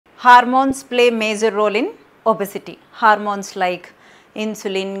Hormones play major role in obesity. Hormones like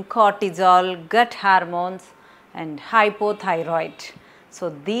insulin, cortisol, gut hormones and hypothyroid.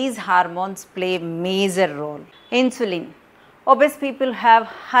 So these hormones play major role. Insulin. Obese people have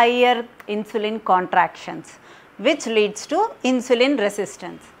higher insulin contractions, which leads to insulin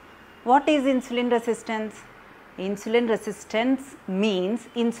resistance. What is insulin resistance? Insulin resistance means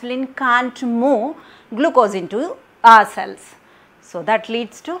insulin can't move glucose into our cells. So that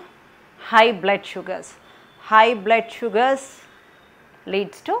leads to high blood sugars. High blood sugars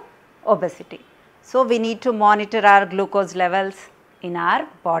leads to obesity. So we need to monitor our glucose levels in our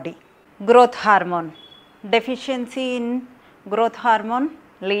body. Growth hormone. Deficiency in growth hormone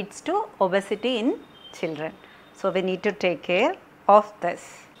leads to obesity in children. So we need to take care of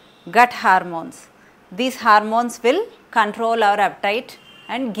this. Gut hormones. These hormones will control our appetite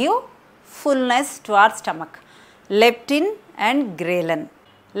and give fullness to our stomach. Leptin and ghrelin.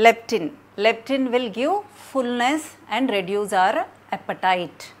 Leptin will give fullness and reduce our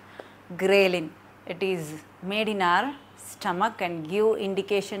appetite. Ghrelin, it is made in our stomach and give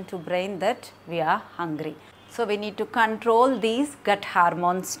indication to brain that we are hungry. So we need to control these gut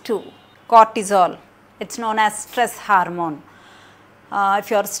hormones too. Cortisol, it's known as stress hormone.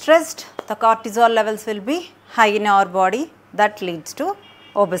 If you are stressed, the cortisol levels will be high in our body. That leads to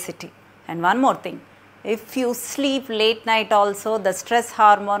obesity. And one more thing, if you sleep late night also, the stress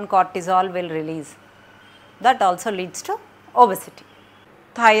hormone cortisol will release. That also leads to obesity.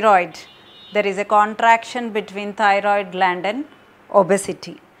 Thyroid, there is a contraction between thyroid gland and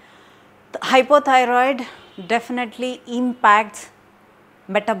obesity. The hypothyroid definitely impacts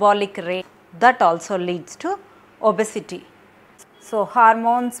metabolic rate. That also leads to obesity. So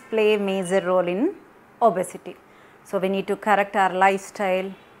hormones play a major role in obesity. So we need to correct our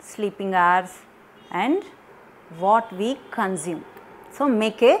lifestyle, sleeping hours and what we consume. So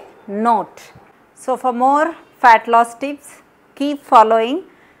make a note. So for more fat loss tips, keep following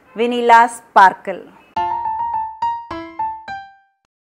Vineela Sparkle.